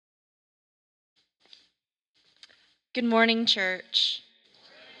Good morning, church.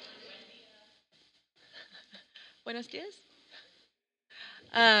 Buenos dias.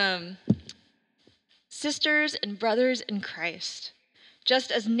 Sisters and brothers in Christ,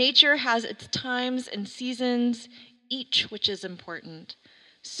 just as nature has its times and seasons, each which is important,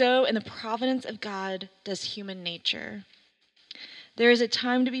 so in the providence of God does human nature. There is a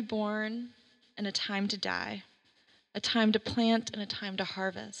time to be born and a time to die, a time to plant and a time to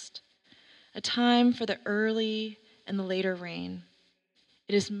harvest, a time for the early and the later rain.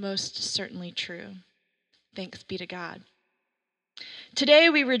 It is most certainly true. Thanks be to God. Today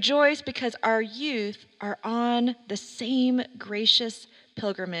we rejoice because our youth are on the same gracious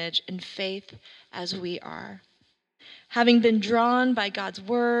pilgrimage in faith as we are. Having been drawn by God's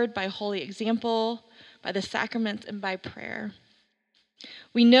word, by holy example, by the sacraments, and by prayer,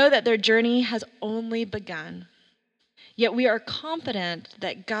 we know that their journey has only begun. Yet we are confident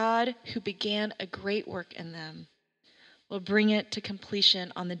that God, who began a great work in them, will bring it to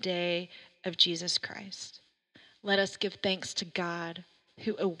completion on the day of Jesus Christ. Let us give thanks to God,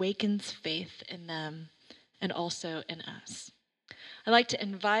 who awakens faith in them and also in us. I'd like to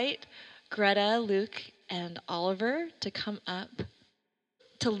invite Greta, Luke, and Oliver to come up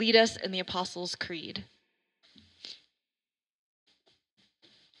to lead us in the Apostles' Creed.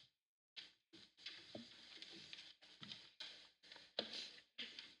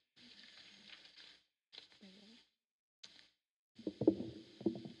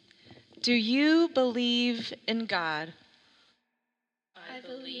 Do you believe in God? I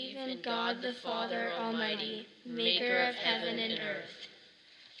believe in God the Father Almighty, maker of heaven and earth.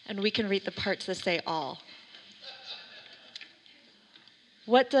 And we can read the parts that say all.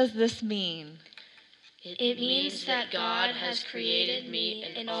 What does this mean? It means that God has created me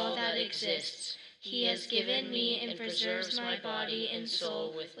and all that exists. He has given me and preserves my body and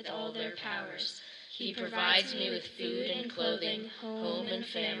soul with all their powers. He provides me with food and clothing, home and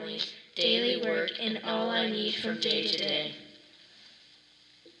family, daily work, and all I need from day to day.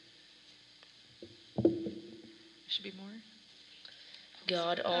 Should be more.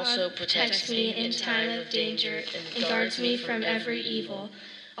 God also protects me in time of danger and guards me from every evil.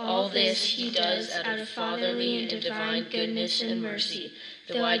 All this he does out of fatherly and divine goodness and mercy,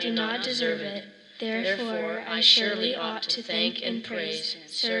 though I do not deserve it. Therefore I surely ought to thank and praise,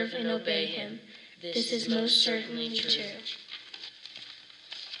 serve and obey him. This is most certainly true.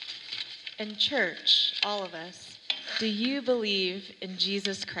 In church, all of us, do you believe in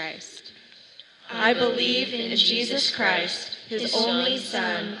Jesus Christ? I believe in Jesus Christ, his only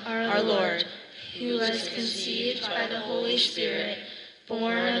Son, our Lord, who was conceived by the Holy Spirit,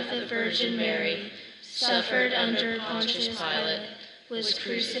 born of the Virgin Mary, suffered under Pontius Pilate, was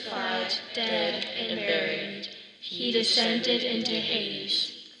crucified, dead, and buried. He descended into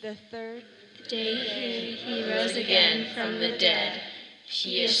Hades. The third Day he rose again from the dead.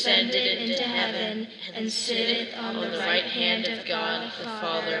 He ascended into heaven and sitteth on the right hand of God the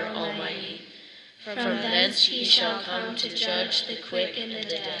Father Almighty. From thence he shall come to judge the quick and the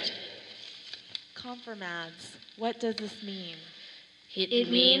dead. Confirmads, what does this mean? It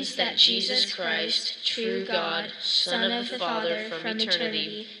means that Jesus Christ, true God, Son of the Father from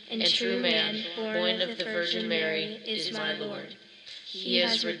eternity, and true man, born of the Virgin Mary, is my Lord. He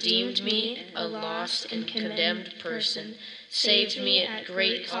has redeemed me, a lost and condemned person, saved me at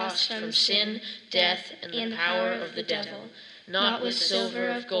great cost from sin, death, and the power of the devil, not with silver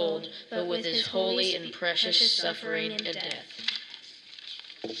of gold, but with his holy and precious suffering and death.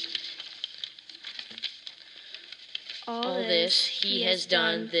 All this he has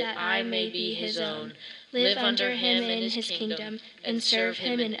done that I may be his own, live under him in his kingdom, and serve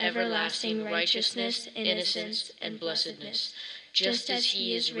him in everlasting righteousness, innocence, and blessedness, just as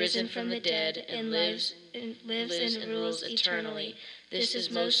he is risen from the dead and lives and rules eternally. This is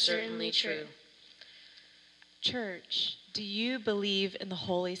most certainly true. Church, do you believe in the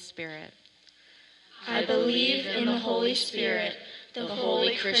Holy Spirit? I believe in the Holy Spirit, the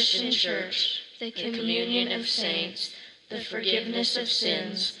holy Christian church, the communion of saints, the forgiveness of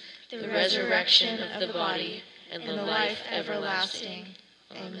sins, the resurrection of the body, and the life everlasting.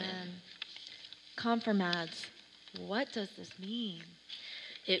 Amen. Confirmads, what does this mean?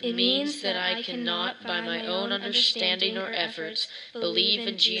 It means that I cannot, by my own understanding or efforts, believe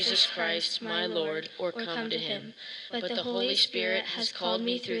in Jesus Christ, my Lord, or come to him. But the Holy Spirit has called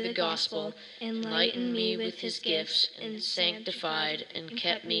me through the gospel, enlightened me with his gifts, and sanctified and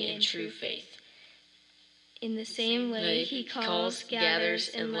kept me in true faith. In the same way, he calls, gathers,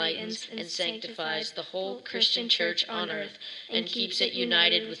 enlightens, and sanctifies the whole Christian church on earth, and keeps it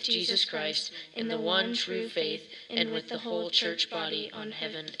united with Jesus Christ in the one true faith, and with the whole church body on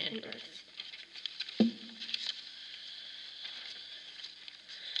heaven and earth.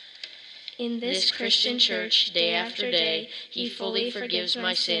 In this Christian church, day after day, he fully forgives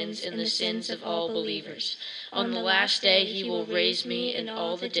my sins and the sins of all believers. On the last day, he will raise me and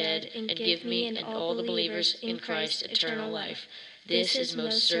all the dead and give me and all the believers in Christ eternal life. This is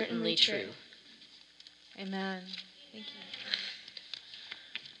most certainly true. Amen. Thank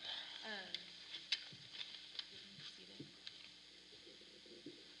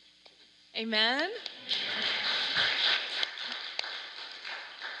you. Amen.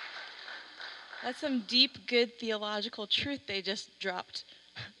 That's some deep, good theological truth they just dropped.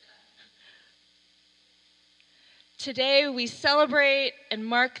 Today, we celebrate and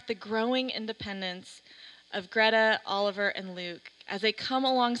mark the growing independence of Greta, Oliver, and Luke as we come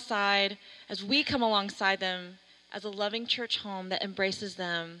alongside them as a loving church home that embraces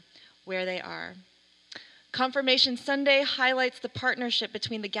them where they are. Confirmation Sunday highlights the partnership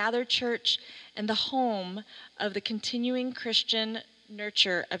between the gathered church and the home of the continuing Christian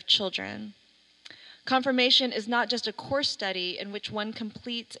nurture of children. Confirmation is not just a course study in which one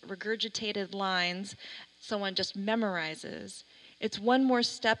completes regurgitated lines someone just memorizes. It's one more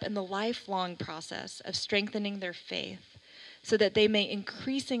step in the lifelong process of strengthening their faith so that they may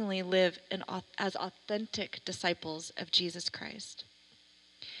increasingly live as authentic disciples of Jesus Christ.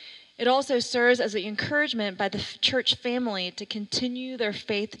 It also serves as an encouragement by the church family to continue their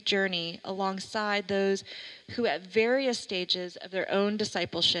faith journey alongside those who at various stages of their own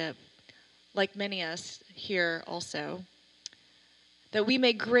discipleship, like many of us here also, that we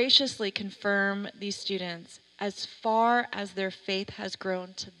may graciously confirm these students as far as their faith has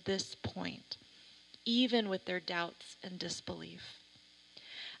grown to this point, even with their doubts and disbelief.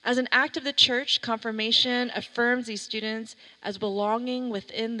 As an act of the church, confirmation affirms these students as belonging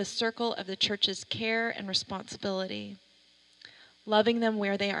within the circle of the church's care and responsibility, loving them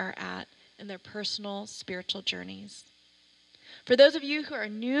where they are at in their personal spiritual journeys. For those of you who are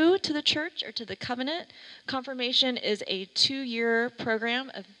new to the church or to the covenant, confirmation is a 2-year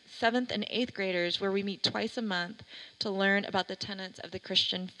program of 7th and 8th graders where we meet twice a month to learn about the tenets of the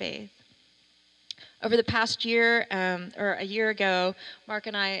Christian faith. Over the past year, or a year ago, Mark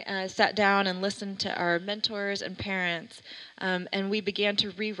and I sat down and listened to our mentors and parents, and we began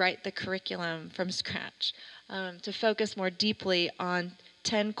to rewrite the curriculum from scratch to focus more deeply on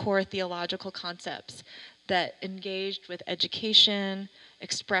 10 core theological concepts that engaged with education,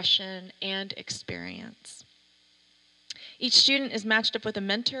 expression, and experience. Each student is matched up with a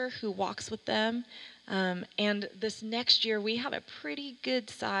mentor who walks with them. And this next year, we have a pretty good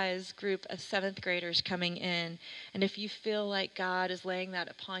size group of 7th graders coming in. And if you feel like God is laying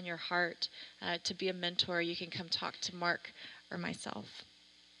that upon your heart to be a mentor, you can come talk to Mark or myself.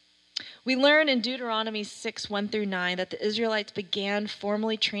 We learn in Deuteronomy 6:1-9 that the Israelites began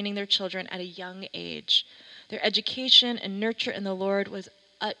formally training their children at a young age. Their education and nurture in the Lord was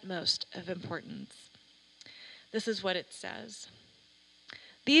utmost of importance. This is what it says.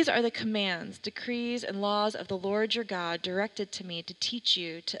 These are the commands, decrees, and laws of the Lord your God directed to me to teach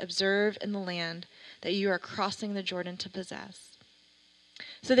you to observe in the land that you are crossing the Jordan to possess,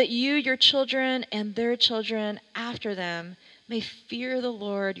 so that you, your children, and their children after them may fear the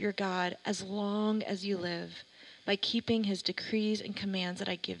Lord your God as long as you live, by keeping his decrees and commands that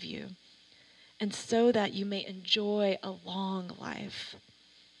I give you, and so that you may enjoy a long life.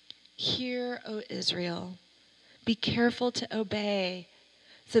 Hear, O Israel, be careful to obey,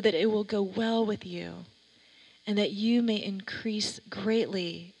 so that it will go well with you, and that you may increase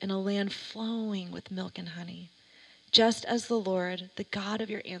greatly in a land flowing with milk and honey, just as the Lord, the God of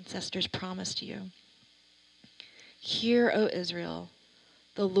your ancestors, promised you. Hear, O Israel,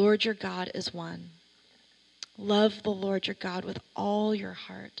 the Lord your God is one. Love the Lord your God with all your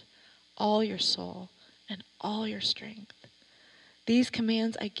heart, all your soul, and all your strength. These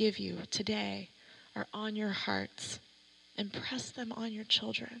commands I give you today are on your hearts. Impress them on your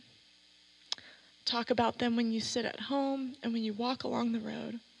children. Talk about them when you sit at home and when you walk along the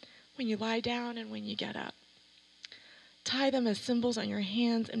road, when you lie down and when you get up. Tie them as symbols on your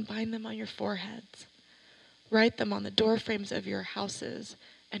hands and bind them on your foreheads. Write them on the doorframes of your houses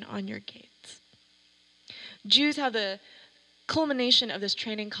and on your gates. Jews have the culmination of this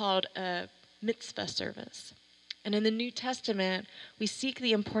training called a mitzvah service. And in the New Testament, we seek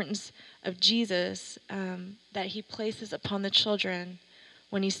the importance of Jesus that he places upon the children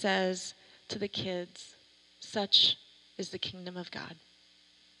when he says to the kids, such is the kingdom of God.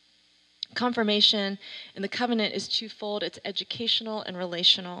 Confirmation in the covenant is twofold. It's educational and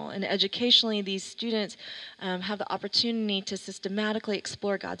relational. And educationally, these students have the opportunity to systematically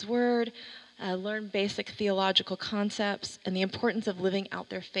explore God's word, learn basic theological concepts, and the importance of living out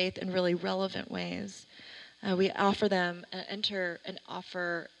their faith in really relevant ways. We offer them, enter and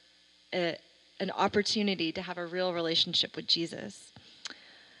offer an opportunity to have a real relationship with Jesus.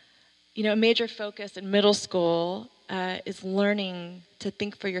 You know, a major focus in middle school is learning to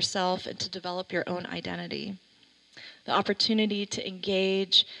think for yourself and to develop your own identity. The opportunity to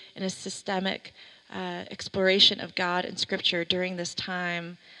engage in a systemic exploration of God and Scripture during this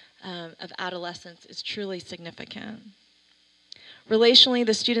time of adolescence is truly significant. Relationally,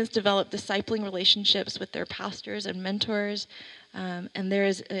 the students develop discipling relationships with their pastors and mentors, and there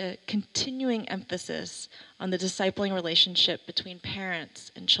is a continuing emphasis on the discipling relationship between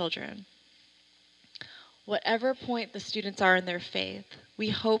parents and children. Whatever point the students are in their faith, we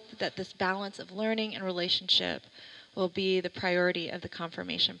hope that this balance of learning and relationship will be the priority of the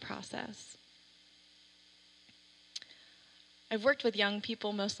confirmation process. I've worked with young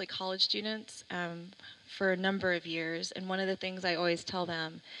people, mostly college students, for a number of years, and one of the things I always tell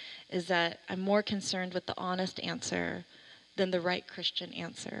them is that I'm more concerned with the honest answer than the right Christian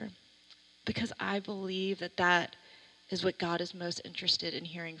answer, because I believe that that is what God is most interested in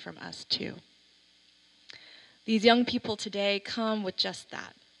hearing from us too. These young people today come with just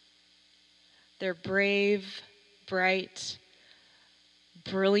that. They're brave, bright,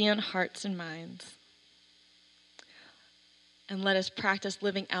 brilliant hearts and minds. And let us practice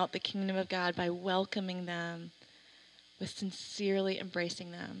living out the kingdom of God by welcoming them, with sincerely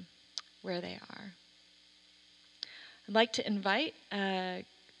embracing them where they are. I'd like to invite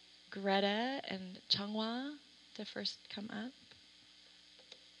Greta and Chunghwa to first come up.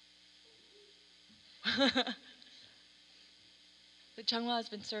 So Chunghwa has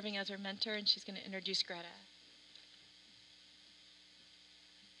been serving as her mentor, and she's going to introduce Greta.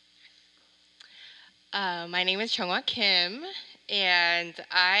 My name is Chunghwa Kim, and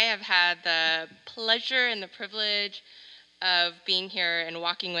I have had the pleasure and the privilege of being here and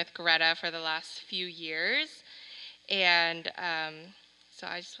walking with Greta for the last few years. And so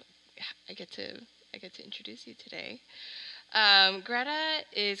I get to introduce you today. Greta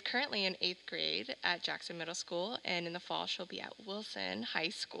is currently in 8th grade at Jackson Middle School, and in the fall she'll be at Wilson High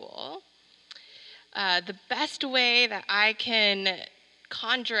School. The best way that I can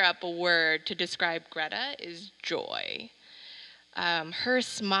conjure up a word to describe Greta is joy. Her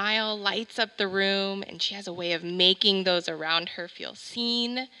smile lights up the room, and she has a way of making those around her feel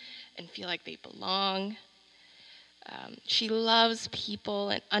seen and feel like they belong. She loves people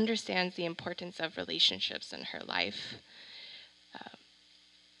and understands the importance of relationships in her life.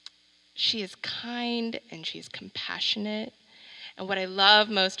 She is kind and she's compassionate. And what I love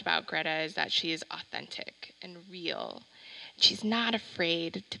most about Greta is that she is authentic and real. She's not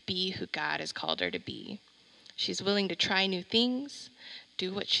afraid to be who God has called her to be. She's willing to try new things,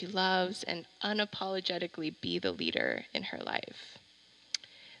 do what she loves, and unapologetically be the leader in her life.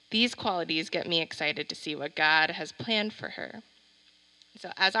 These qualities get me excited to see what God has planned for her.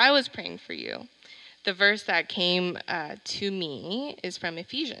 So as I was praying for you, the verse that came to me is from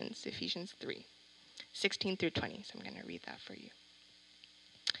Ephesians 3, 16 through 20. So I'm going to read that for you.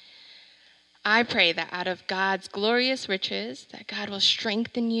 I pray that out of God's glorious riches, that God will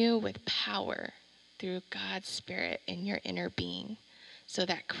strengthen you with power through God's Spirit in your inner being, so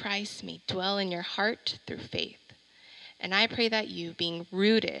that Christ may dwell in your heart through faith. And I pray that you, being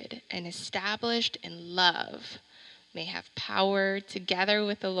rooted and established in love, may have power, together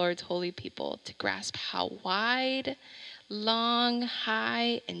with the Lord's holy people, to grasp how wide, long,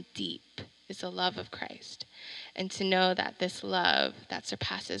 high, and deep is the love of Christ, and to know that this love that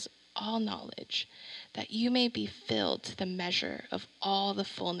surpasses all knowledge, that you may be filled to the measure of all the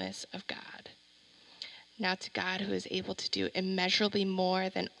fullness of God. Now to God, who is able to do immeasurably more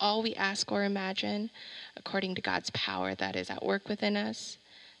than all we ask or imagine, according to God's power that is at work within us,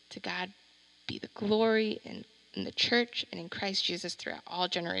 to God be the glory in the church and in Christ Jesus throughout all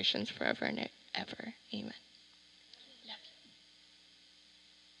generations, forever and ever. Amen.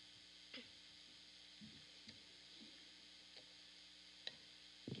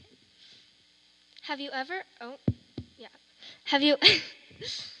 Have you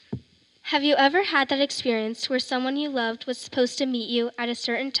ever had that experience where someone you loved was supposed to meet you at a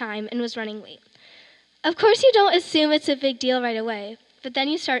certain time and was running late? Of course you don't assume it's a big deal right away, but then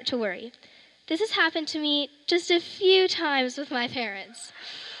you start to worry. This has happened to me just a few times with my parents.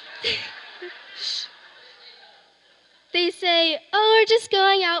 They say, "Oh, we're just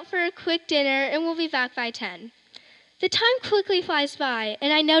going out for a quick dinner and we'll be back by 10. The time quickly flies by,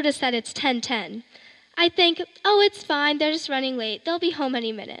 and I notice that it's 10:10. I think, "Oh, it's fine, they're just running late. They'll be home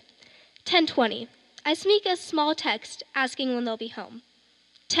any minute." 10:20. I sneak a small text asking when they'll be home.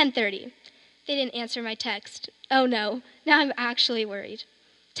 10:30. They didn't answer my text. Oh no, now I'm actually worried.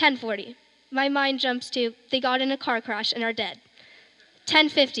 10:40. My mind jumps to, they got in a car crash and are dead.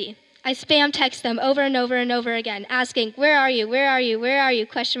 10:50. I spam text them over and over and over again, asking, where are you, where are you, where are you,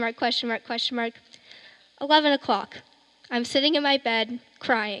 question mark, question mark, question mark. 11 o'clock. I'm sitting in my bed,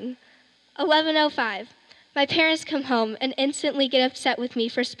 crying. 11:05. My parents come home and instantly get upset with me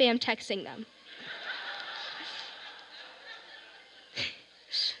for spam texting them.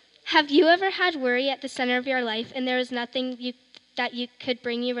 Have you ever had worry at the center of your life and there is nothing that could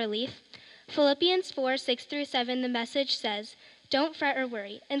bring you relief? Philippians 4:6-7, the Message says, don't fret or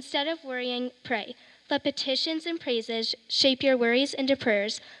worry. Instead of worrying, pray. Let petitions and praises shape your worries into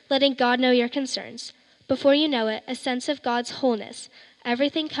prayers, letting God know your concerns. Before you know it, a sense of God's wholeness,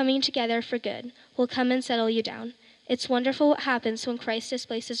 everything coming together for good, will come and settle you down. It's wonderful what happens when Christ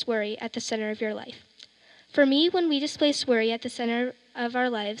displaces worry at the center of your life. For me, when we displace worry at the center of our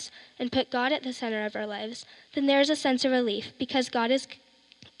lives and put God at the center of our lives, then there is a sense of relief because God is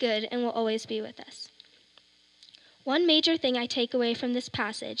good and will always be with us. One major thing I take away from this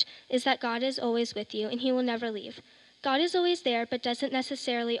passage is that God is always with you and he will never leave. God is always there but doesn't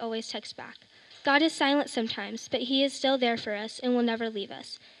necessarily always text back. God is silent sometimes, but he is still there for us and will never leave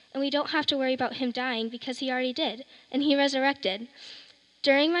us. And we don't have to worry about him dying because he already did, and he resurrected.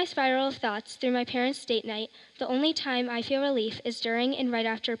 During my spiral of thoughts through my parents' date night, the only time I feel relief is during and right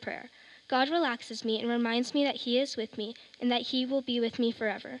after prayer. God relaxes me and reminds me that he is with me and that he will be with me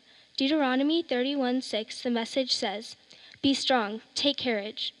forever. Deuteronomy 31:6, the Message says, be strong, take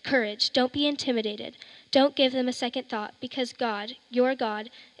courage, don't be intimidated. Don't give them a second thought because God, your God,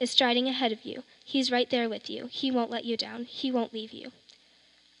 is striding ahead of you. He's right there with you. He won't let you down. He won't leave you.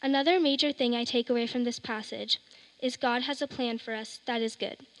 Another major thing I take away from this passage is God has a plan for us that is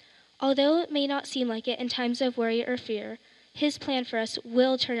good. Although it may not seem like it in times of worry or fear, his plan for us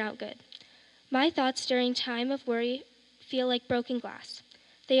will turn out good. My thoughts during time of worry feel like broken glass.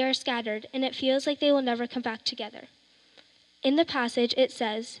 They are scattered, and it feels like they will never come back together. In the passage, it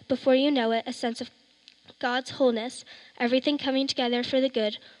says, before you know it, a sense of God's wholeness, everything coming together for the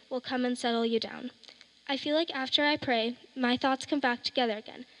good, will come and settle you down. I feel like after I pray, my thoughts come back together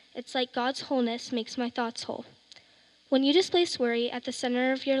again. It's like God's wholeness makes my thoughts whole. When you displace worry at the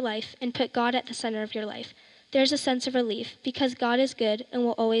center of your life and put God at the center of your life, there's a sense of relief because God is good and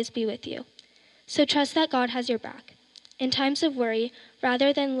will always be with you. So trust that God has your back. In times of worry,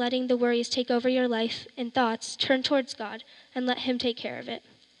 rather than letting the worries take over your life and thoughts, turn towards God and let him take care of it.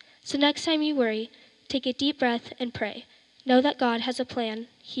 So next time you worry, take a deep breath and pray. Know that God has a plan,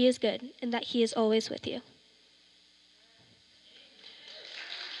 he is good, and that he is always with you.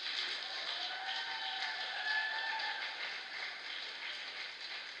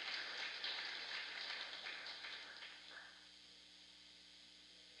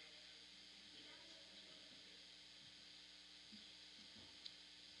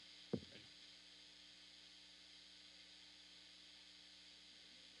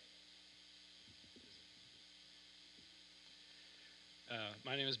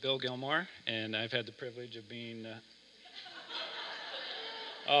 My name is Bill Gilmore, and I've had the privilege of being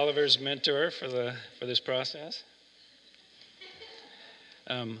Oliver's mentor for this process.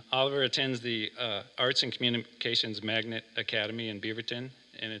 Oliver attends the Arts and Communications Magnet Academy in Beaverton,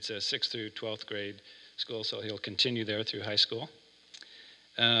 and it's a 6th through 12th grade school, so he'll continue there through high school.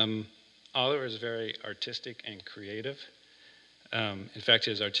 Oliver is very artistic and creative. In fact,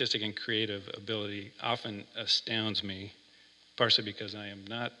 his artistic and creative ability often astounds me, partially because I am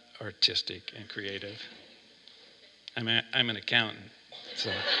not artistic and creative. I'm an accountant,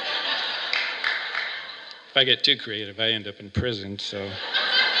 so if I get too creative, I end up in prison, so.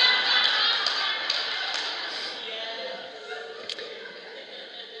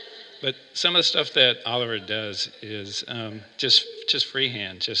 But some of the stuff that Oliver does is just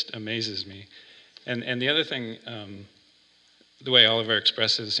freehand, just amazes me. And the other thing, the way Oliver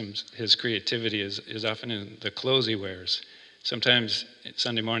expresses his creativity is often in the clothes he wears. Sometimes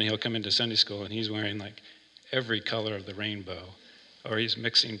Sunday morning he'll come into Sunday school and he's wearing like every color of the rainbow, or he's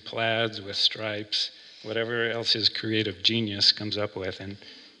mixing plaids with stripes, whatever else his creative genius comes up with. And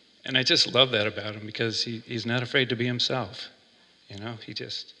I just love that about him because he's not afraid to be himself. You know, he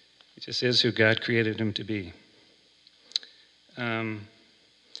just is who God created him to be.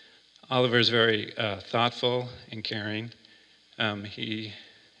 Oliver is very thoughtful and caring. He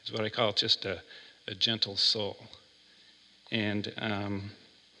is what I call just a gentle soul. And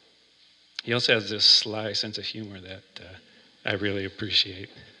he also has this sly sense of humor that I really appreciate.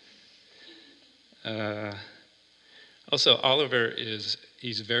 Also, Oliver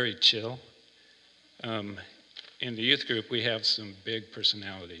he's very chill. In the youth group, we have some big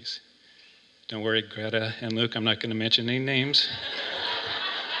personalities. Don't worry, Greta and Luke, I'm not going to mention any names.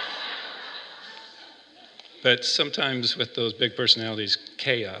 But sometimes with those big personalities,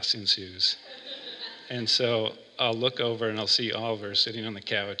 chaos ensues. And so I'll look over and I'll see Oliver sitting on the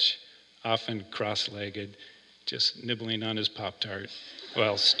couch, often cross-legged, just nibbling on his Pop-Tart,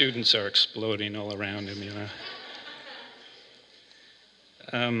 while students are exploding all around him,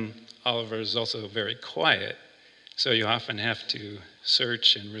 Oliver is also very quiet, so you often have to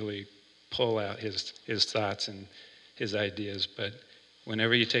search and really pull out his thoughts and his ideas. But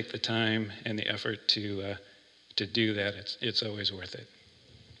whenever you take the time and the effort to do that, it's always worth it.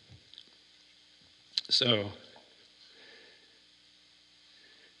 So,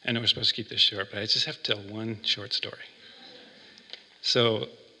 I know we're supposed to keep this short, but I just have to tell one short story. So,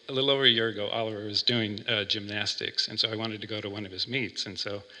 a little over a year ago, Oliver was doing gymnastics, and so I wanted to go to one of his meets. And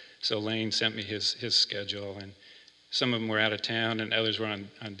so Lane sent me his schedule, and some of them were out of town, and others were on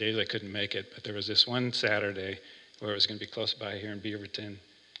days I couldn't make it. But there was this one Saturday where it was going to be close by here in Beaverton,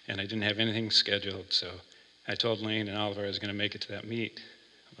 and I didn't have anything scheduled. So I told Lane and Oliver I was going to make it to that meet.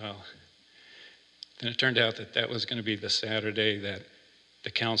 Well, then it turned out that was going to be the Saturday that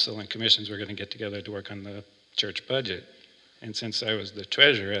the council and commissions were going to get together to work on the church budget. And since I was the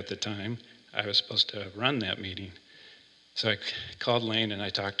treasurer at the time, I was supposed to run that meeting. So I called Lane and I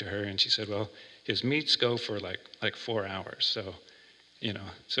talked to her, and she said, well, his meets go for like 4 hours. So,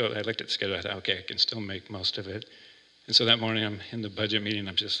 so I looked at the schedule. I thought, okay, I can still make most of it. And so that morning I'm in the budget meeting.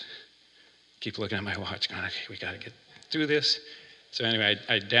 I'm just keep looking at my watch going, okay, we got to get through this. So anyway,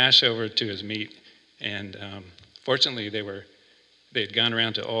 I dash over to his meet, and fortunately they'd gone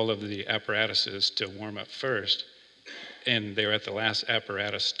around to all of the apparatuses to warm up first. And they were at the last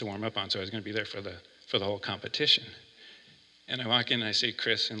apparatus to warm up on, so I was going to be there for the whole competition. And I walk in, and I see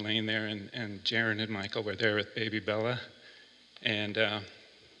Chris and Lane there, and Jaron and Michael were there with baby Bella. And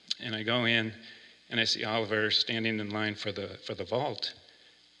I go in, and I see Oliver standing in line for the vault.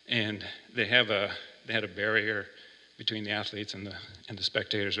 And they had a barrier between the athletes and the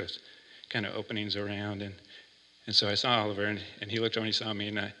spectators with kind of openings around. And so I saw Oliver, and he looked over and he saw me,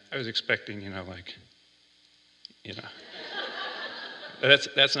 and I was expecting,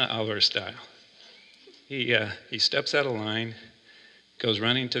 That's not Oliver's style. He steps out of line, goes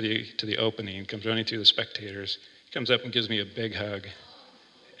running to the opening, comes running through the spectators, comes up and gives me a big hug,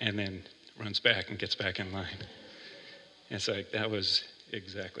 and then runs back and gets back in line. And it's like, that was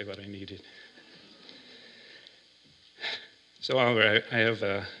exactly what I needed. So Oliver, I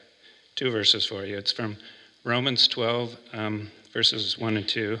have 2 verses for you. It's from Romans 12, verses 1 and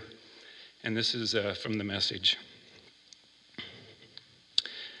 2, and this is from the Message.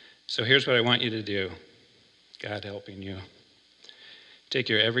 So here's what I want you to do, God helping you. Take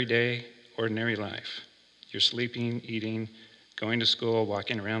your everyday, ordinary life, your sleeping, eating, going to school,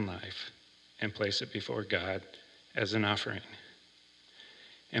 walking around life, and place it before God as an offering.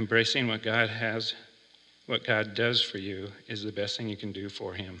 Embracing what God does for you is the best thing you can do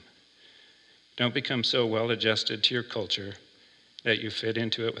for him. Don't become so well adjusted to your culture that you fit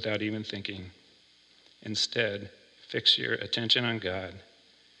into it without even thinking. Instead, fix your attention on God.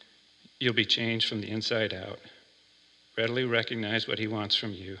 You'll be changed from the inside out. Readily recognize what he wants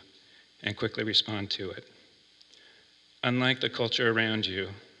from you and quickly respond to it. Unlike the culture around you,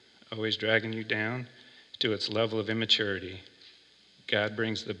 always dragging you down to its level of immaturity, God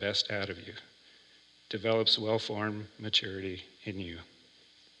brings the best out of you, develops well-formed maturity in you.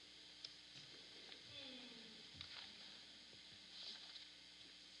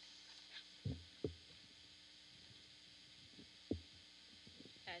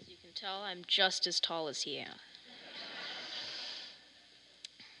 As you can tell, I'm just as tall as he is.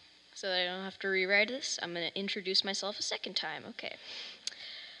 So that I don't have to rewrite this, I'm going to introduce myself a second time. Okay.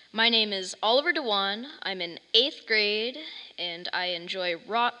 My name is Oliver Dewan. I'm in 8th grade, and I enjoy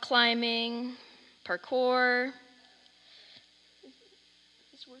rock climbing, parkour. Is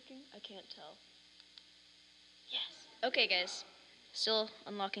this working? I can't tell. Yes. Okay, guys. Still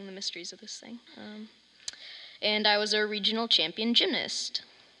unlocking the mysteries of this thing. And I was a regional champion gymnast.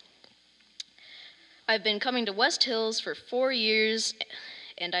 I've been coming to West Hills for 4 years,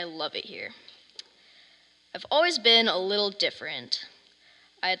 and I love it here. I've always been a little different.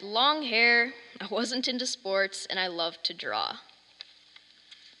 I had long hair, I wasn't into sports, and I loved to draw.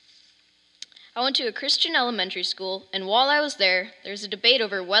 I went to a Christian elementary school, and while I was there was a debate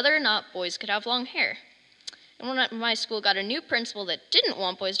over whether or not boys could have long hair. And when my school got a new principal that didn't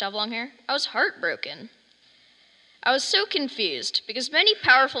want boys to have long hair, I was heartbroken. I was so confused, because many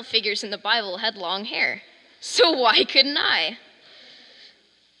powerful figures in the Bible had long hair. So why couldn't I?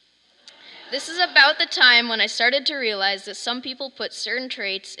 This is about the time when I started to realize that some people put certain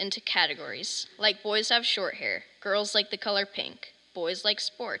traits into categories, like boys have short hair, girls like the color pink, boys like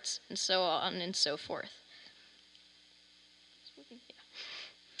sports, and so on and so forth.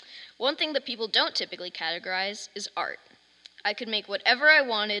 One thing that people don't typically categorize is art. I could make whatever I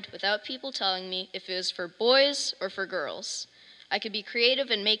wanted without people telling me if it was for boys or for girls. I could be creative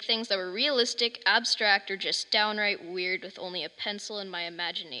and make things that were realistic, abstract, or just downright weird with only a pencil and my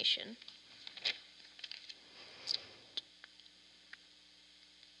imagination.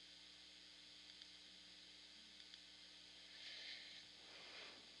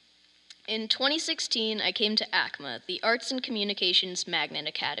 In 2016, I came to ACMA, the Arts and Communications Magnet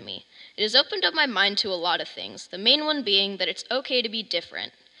Academy. It has opened up my mind to a lot of things, the main one being that it's okay to be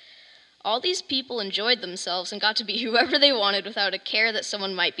different. All these people enjoyed themselves and got to be whoever they wanted without a care that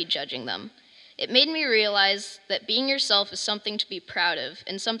someone might be judging them. It made me realize that being yourself is something to be proud of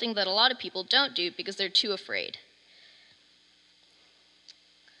and something that a lot of people don't do because they're too afraid.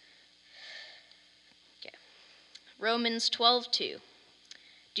 Okay. Romans 12:2.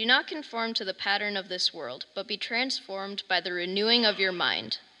 Do not conform to the pattern of this world, but be transformed by the renewing of your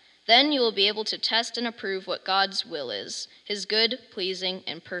mind. Then you will be able to test and approve what God's will is, his good, pleasing,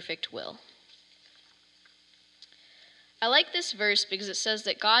 and perfect will. I like this verse because it says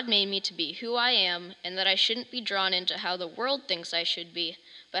that God made me to be who I am and that I shouldn't be drawn into how the world thinks I should be,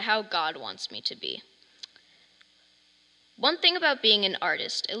 but how God wants me to be. One thing about being an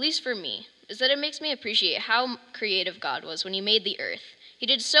artist, at least for me, is that it makes me appreciate how creative God was when he made the earth. He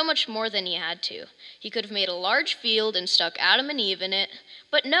did so much more than he had to. He could have made a large field and stuck Adam and Eve in it,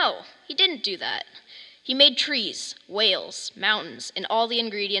 but no, he didn't do that. He made trees, whales, mountains, and all the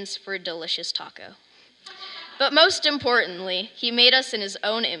ingredients for a delicious taco. But most importantly, he made us in his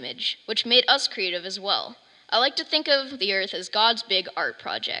own image, which made us creative as well. I like to think of the earth as God's big art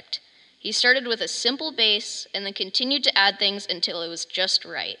project. He started with a simple base and then continued to add things until it was just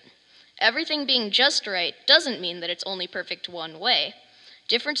right. Everything being just right doesn't mean that it's only perfect one way.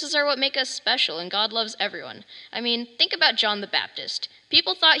 Differences are what make us special, and God loves everyone. I mean, think about John the Baptist.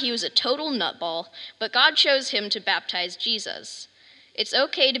 People thought he was a total nutball, but God chose him to baptize Jesus. It's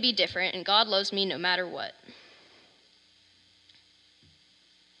okay to be different, and God loves me no matter what.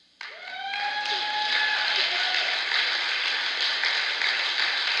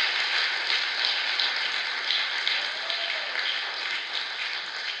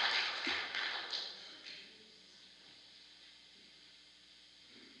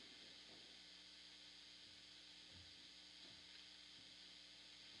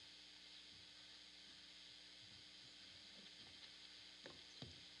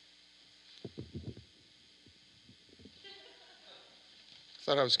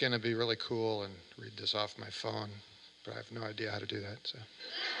 I thought I was going to be really cool and read this off my phone, but I have no idea how to do that. So,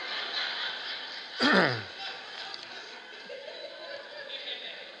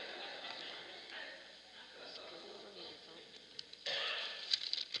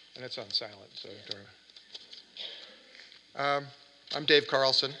 and it's on silent. So, I'm Dave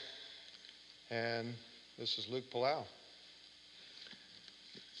Carlson, and this is Luke Palau.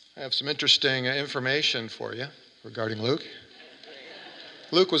 I have some interesting information for you regarding Luke.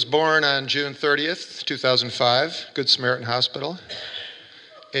 Luke was born on June 30th, 2005, Good Samaritan Hospital,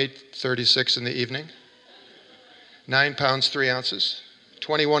 8:36 in the evening, 9 pounds, 3 ounces,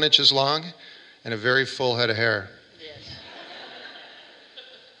 21 inches long, and a very full head of hair. Yes.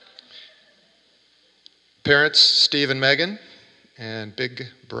 Parents, Steve and Megan, and big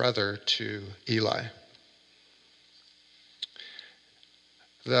brother to Eli.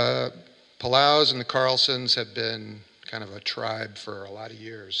 The Palaus and the Carlsons have been kind of a tribe for a lot of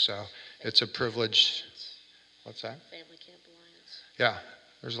years, so it's a privilege. What's that? Family Camp Alliance. Yeah,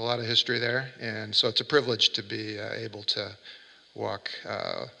 there's a lot of history there, and so it's a privilege to be able to walk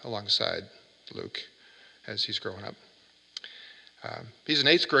alongside Luke as he's growing up. He's an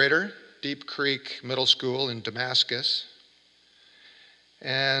 8th grader, Deep Creek Middle School in Damascus,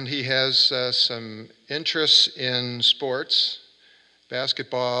 and he has some interests in sports.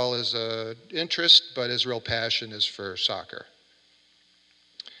 Basketball is an interest, but his real passion is for soccer.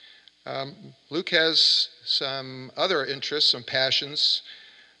 Luke has some other interests, some passions.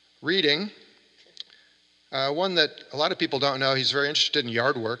 Reading. One that a lot of people don't know, he's very interested in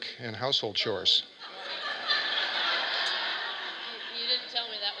yard work and household chores. You didn't tell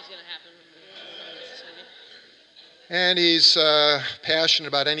me that was going to happen. And he's passionate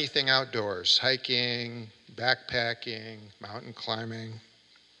about anything outdoors, hiking, backpacking, mountain climbing.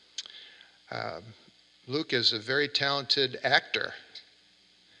 Luke is a very talented actor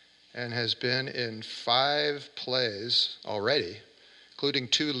and has been in 5 plays already, including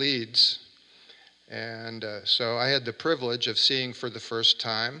 2 leads. And so I had the privilege of seeing for the first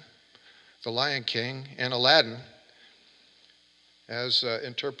time The Lion King and Aladdin as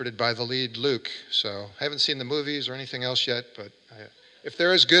interpreted by the lead Luke. So I haven't seen the movies or anything else yet, but if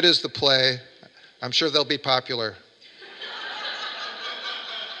they're as good as the play, I'm sure they'll be popular.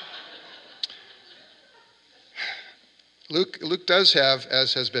 Luke does have,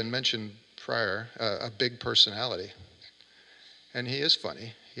 as has been mentioned prior, a big personality. And he is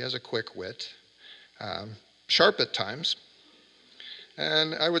funny. He has a quick wit, sharp at times,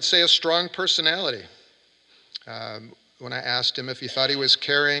 and I would say a strong personality. When I asked him if he thought he was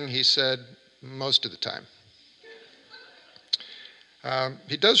caring, he said most of the time.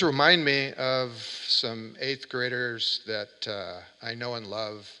 He does remind me of some 8th graders that I know and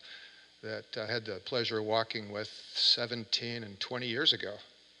love that I had the pleasure of walking with 17 and 20 years ago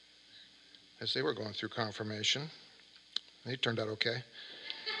as they were going through confirmation. They turned out okay.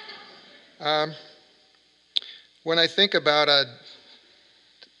 When I think about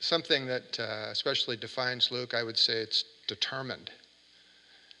something that especially defines Luke, I would say it's determined.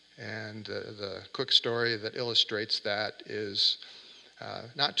 And the quick story that illustrates that is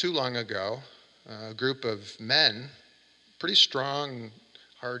not too long ago, a group of men, pretty strong,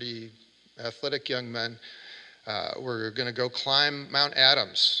 hardy, athletic young men, were going to go climb Mount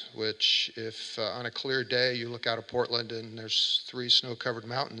Adams, which if on a clear day you look out of Portland and there's 3 snow-covered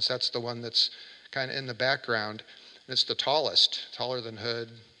mountains, that's the one that's kind of in the background. And it's the tallest, taller than Hood,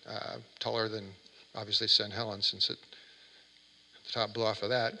 taller than obviously St. Helens, since the top bluff of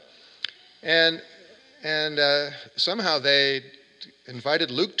that. And somehow they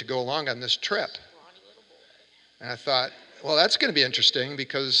invited Luke to go along on this trip. And I thought, well, that's going to be interesting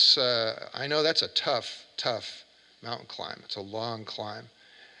because I know that's a tough mountain climb. It's a long climb.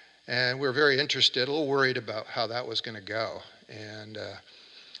 And we were very interested, a little worried about how that was going to go. And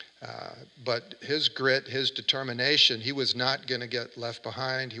but his grit, his determination, he was not going to get left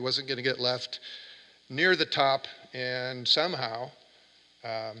behind. He wasn't going to get left near the top. And somehow,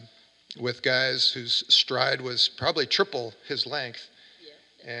 with guys whose stride was probably triple his length,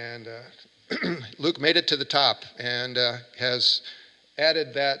 and Luke made it to the top and has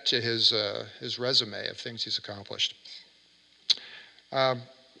added that to his resume of things he's accomplished.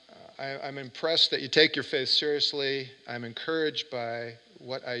 I'm impressed that you take your faith seriously. I'm encouraged by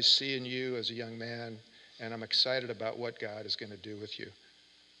what I see in you as a young man, and I'm excited about what God is going to do with you.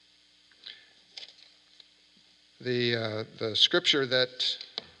 The scripture that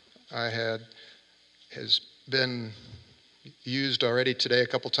I had has been used already today a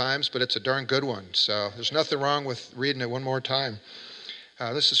couple times, but it's a darn good one, so there's nothing wrong with reading it one more time.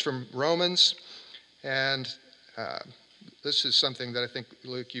 This is from Romans, and this is something that I think,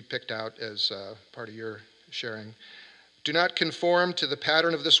 Luke, you picked out as part of your sharing. Do not conform to the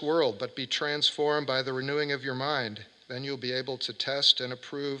pattern of this world, but be transformed by the renewing of your mind. Then you'll be able to test and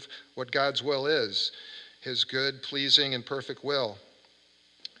approve what God's will is, his good, pleasing, and perfect will.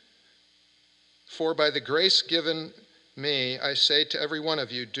 For by the grace given me, I say to every one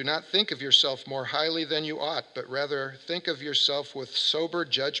of you, do not think of yourself more highly than you ought, but rather think of yourself with sober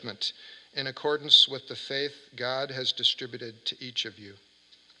judgment in accordance with the faith God has distributed to each of you.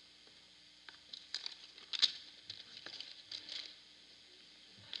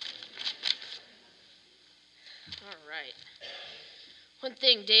 All right. One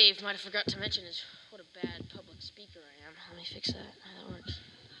thing Dave might have forgot to mention is what a bad public speaker I am. Let me fix that. How that works.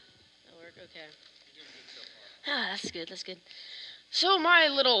 That'll work? Okay. That's good. So my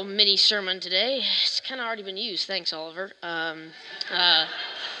little mini sermon today, it's kind of already been used. Thanks, Oliver.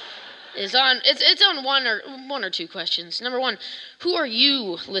 It's on one or two questions. Number 1, who are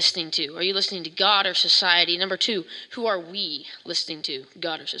you listening to? Are you listening to God or society? Number 2, who are we listening to?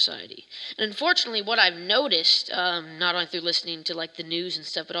 God or society? And unfortunately, what I've noticed, not only through listening to like the news and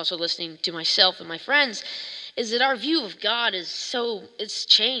stuff, but also listening to myself and my friends, is that our view of God it's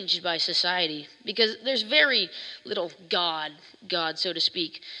changed by society, because there's very little God, so to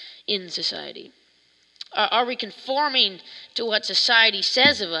speak, in society. Are we conforming to what society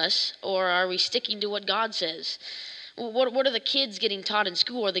says of us, or are we sticking to what God says? What are the kids getting taught in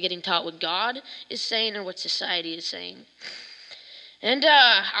school? Are they getting taught what God is saying or what society is saying? And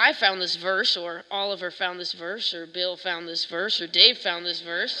I found this verse, or Oliver found this verse, or Bill found this verse, or Dave found this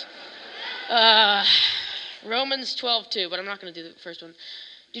verse. Romans 12:2, but I'm not going to do the first one.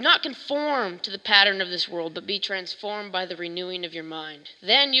 Do not conform to the pattern of this world, but be transformed by the renewing of your mind.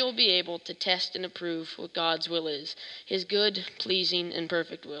 Then you'll be able to test and approve what God's will is, his good, pleasing, and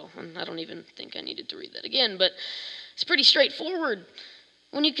perfect will. And I don't even think I needed to read that again, but it's pretty straightforward.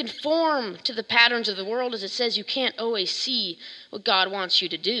 When you conform to the patterns of the world, as it says, you can't always see what God wants you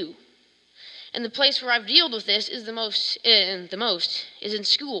to do. And the place where I've dealt with this is the most is in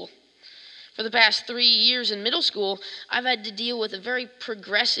school. For the past 3 years in middle school, I've had to deal with a very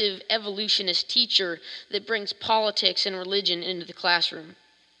progressive evolutionist teacher that brings politics and religion into the classroom,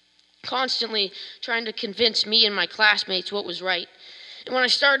 constantly trying to convince me and my classmates what was right. And when I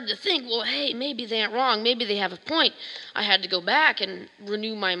started to think, well, hey, maybe they aren't wrong, maybe they have a point, I had to go back and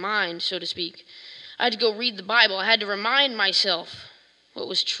renew my mind, so to speak. I had to go read the Bible. I had to remind myself what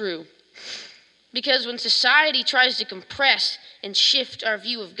was true. Because when society tries to compress and shift our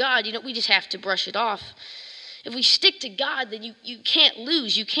view of God, we just have to brush it off. If we stick to God, then you can't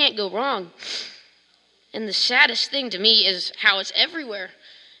lose, you can't go wrong. And the saddest thing to me is how it's everywhere.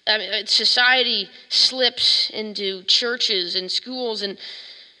 I mean, society slips into churches and schools, and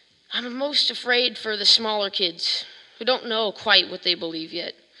I'm most afraid for the smaller kids who don't know quite what they believe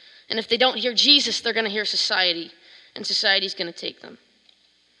yet. And if they don't hear Jesus, they're going to hear society, and society's going to take them.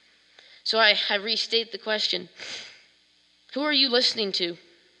 So I restate the question. Who are you listening to?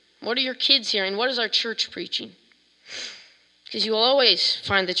 What are your kids hearing? What is our church preaching? Because you will always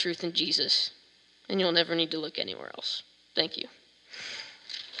find the truth in Jesus, and you'll never need to look anywhere else. Thank you.